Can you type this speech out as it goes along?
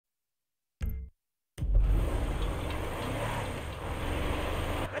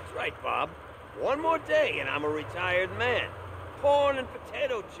right, Bob. One more day and I'm a retired man. Corn and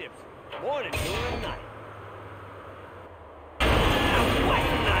potato chips, morning, noon, and night. Now what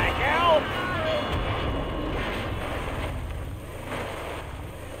in the hell?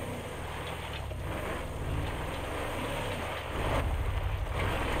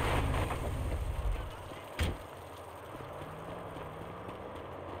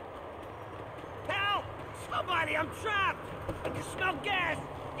 Help! Somebody, I'm trapped! I can smell gas!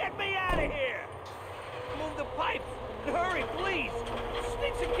 Get me out of here! Move the pipes! And hurry, please!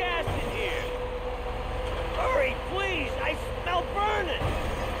 Sneak some gas in here! Hurry, please! I smell burning!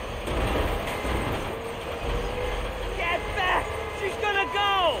 Get back! She's gonna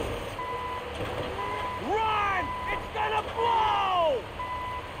go! Run! It's gonna blow!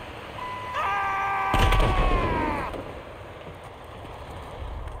 Ah!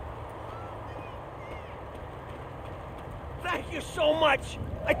 Thank you so much!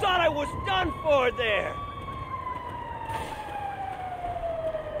 I thought I was done for there!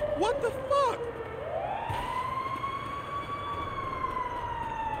 What the fuck?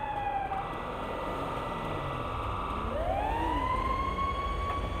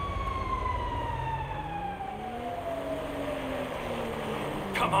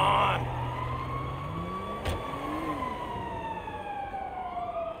 Come on!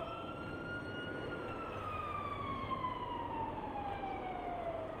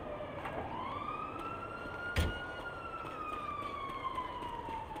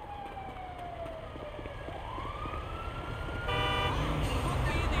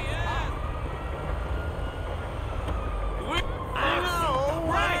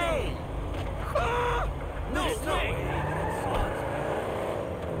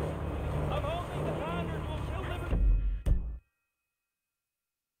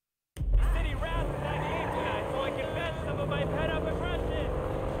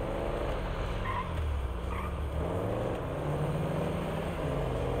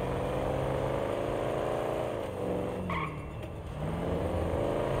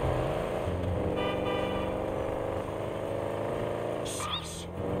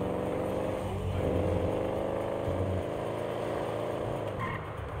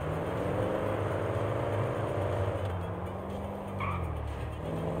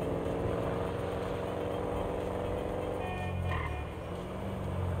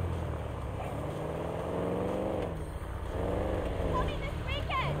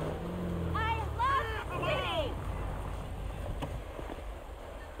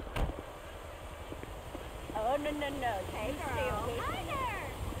 No, okay, girl. Hi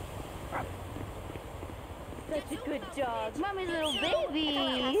there. Such a good dog. Mommy's little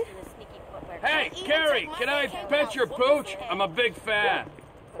baby. Hey, Kerry, can I pet your pooch? I'm a big fan.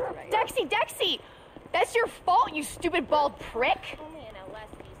 Dexy! That's your fault, you stupid bald prick!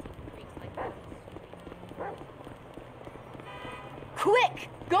 Quick!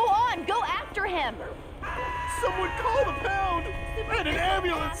 Go on! Go after him! Someone call the pound! And an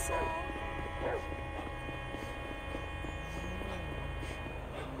ambulance!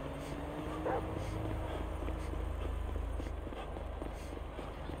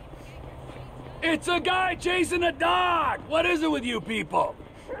 It's a guy chasing a dog! What is it with you people?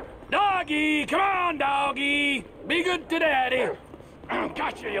 Doggy! Come on, doggy! Be good to daddy!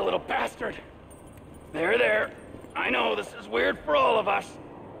 Gotcha, you little bastard! There. I know this is weird for all of us.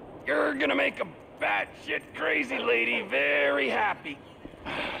 You're gonna make a batshit crazy lady very happy.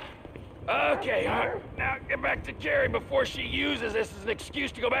 Okay, now get back to Kerry before she uses this as an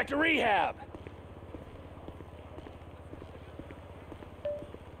excuse to go back to rehab.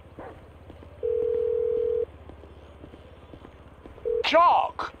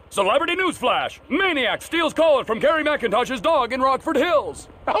 Shock! Celebrity newsflash! Maniac steals collar from Kerry McIntosh's dog in Rockford Hills.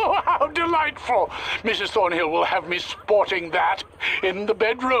 Oh, how delightful! Mrs. Thornhill will have me sporting that in the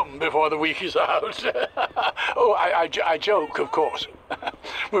bedroom before the week is out. Oh, I joke, of course.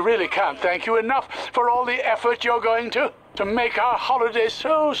 We really can't thank you enough for all the effort you're going to make our holiday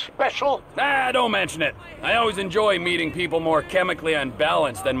so special. Don't mention it. I always enjoy meeting people more chemically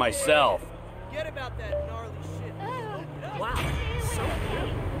unbalanced than myself. Forget about that gnarly shit. Wow, so cute.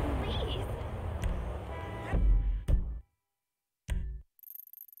 Please.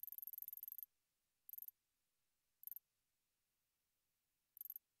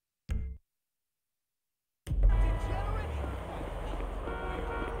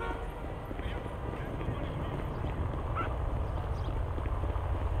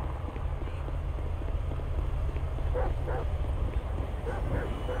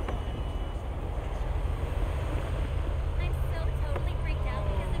 I'm so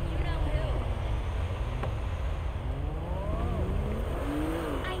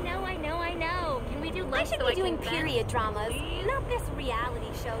We should be doing period dramas, not this reality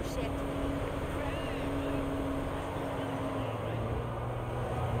show shit.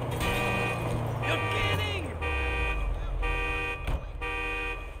 You're kidding!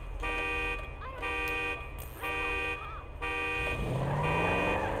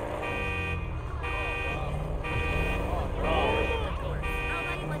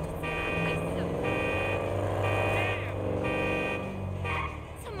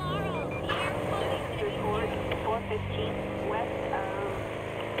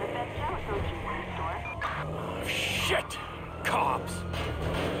 Shit! Cops!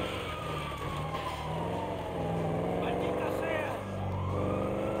 Maldita sea!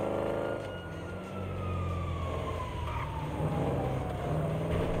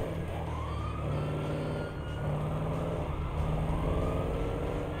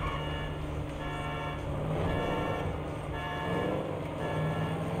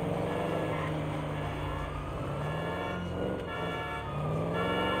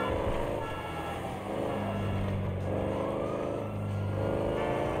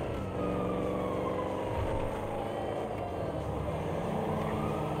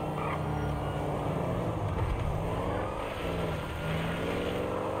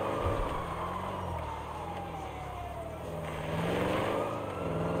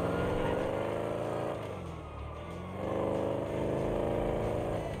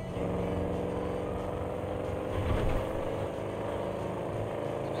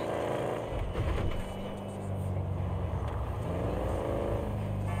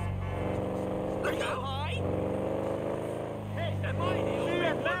 Hey, that might be. See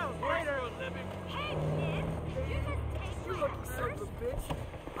you pounds later. Hey, kid! You just take You my lucky son of purse? a bitch.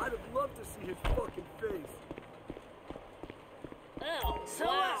 I'd have loved to see his fucking face. Oh, So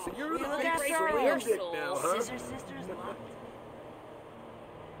wow. you're We the look big after slam our dick souls. now, huh? Scissor Sisters locked.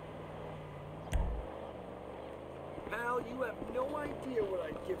 Pal, you have no idea what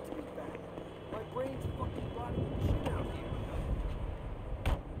I'd give to be back. My brain's fucking rotting the shit out here.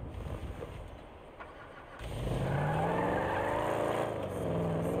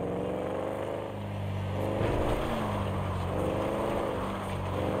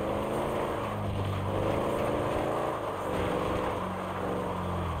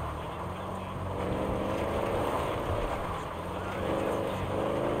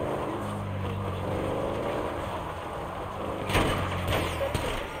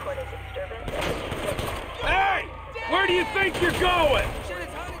 Hey! Where do you think you're going?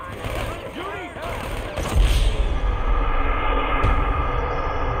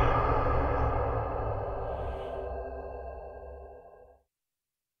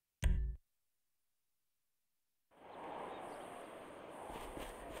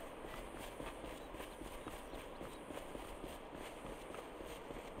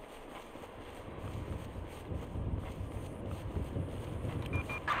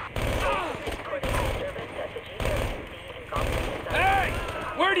 Hey!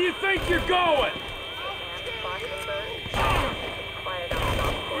 Where do you think you're going?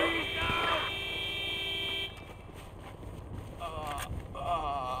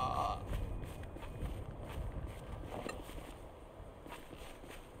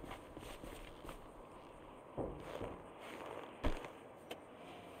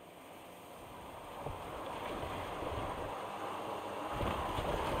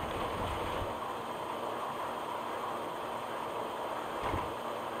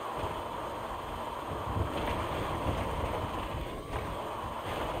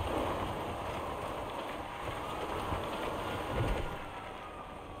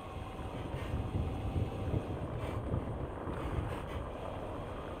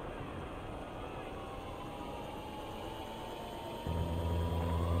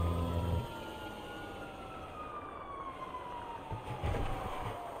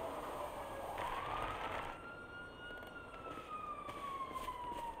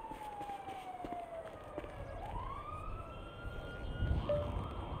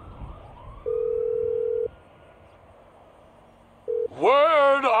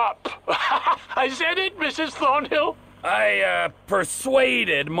 Word up! I said it, Mrs. Thornhill. I,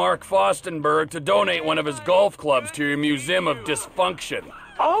 persuaded Mark Fostenberg to donate one of his golf clubs to your Museum of Dysfunction.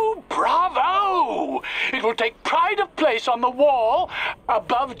 Oh, bravo! It will take pride of place on the wall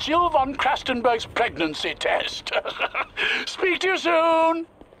above Jill von Krastenberg's pregnancy test. Speak to you soon.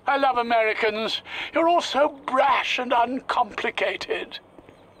 I love Americans. You're all so brash and uncomplicated.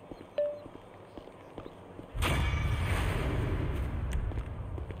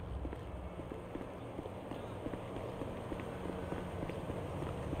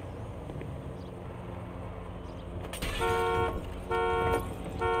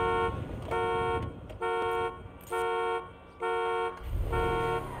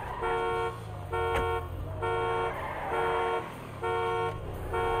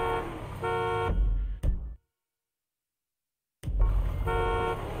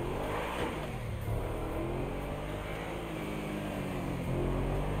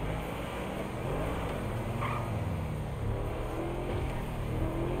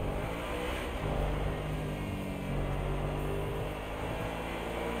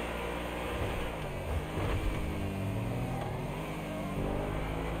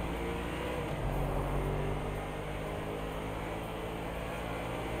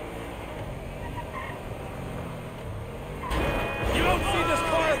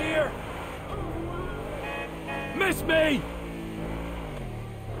 miss me?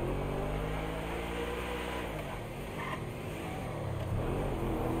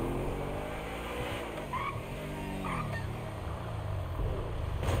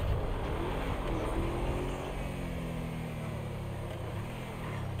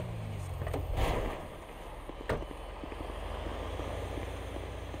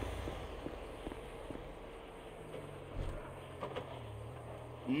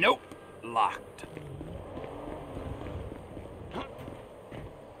 Nope. Locked.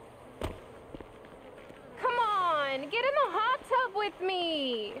 Come on, get in the hot tub with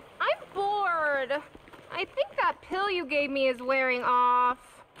me. I'm bored. I think that pill you gave me is wearing off.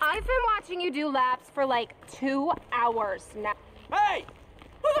 I've been watching you do laps for like 2 hours now. Hey!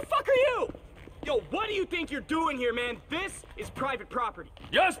 Who the fuck are you? Yo, what do you think you're doing here, man? This is private property.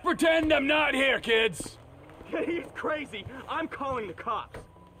 Just pretend I'm not here, kids. He's crazy. I'm calling the cops.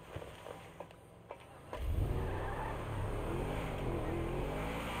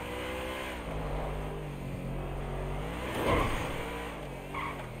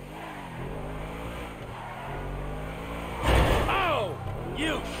 Oh,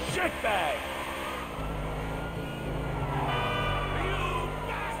 you shitbag!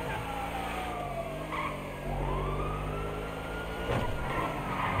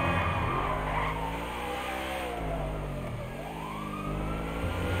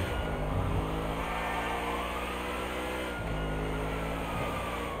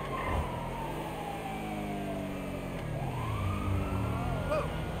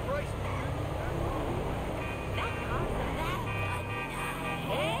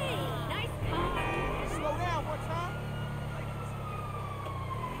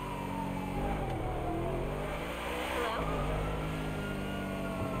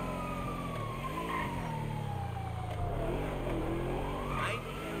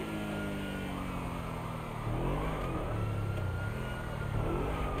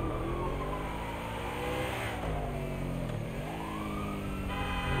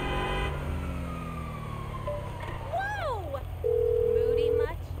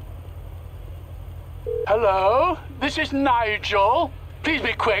 Hello? This is Nigel. Please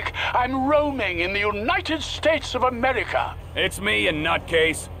be quick. I'm roaming in the United States of America. It's me, you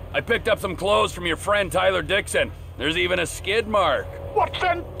nutcase. I picked up some clothes from your friend Tyler Dixon. There's even a skid mark. What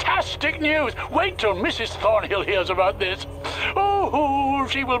fantastic news! Wait till Mrs. Thornhill hears about this. Oh,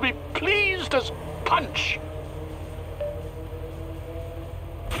 she will be pleased as punch.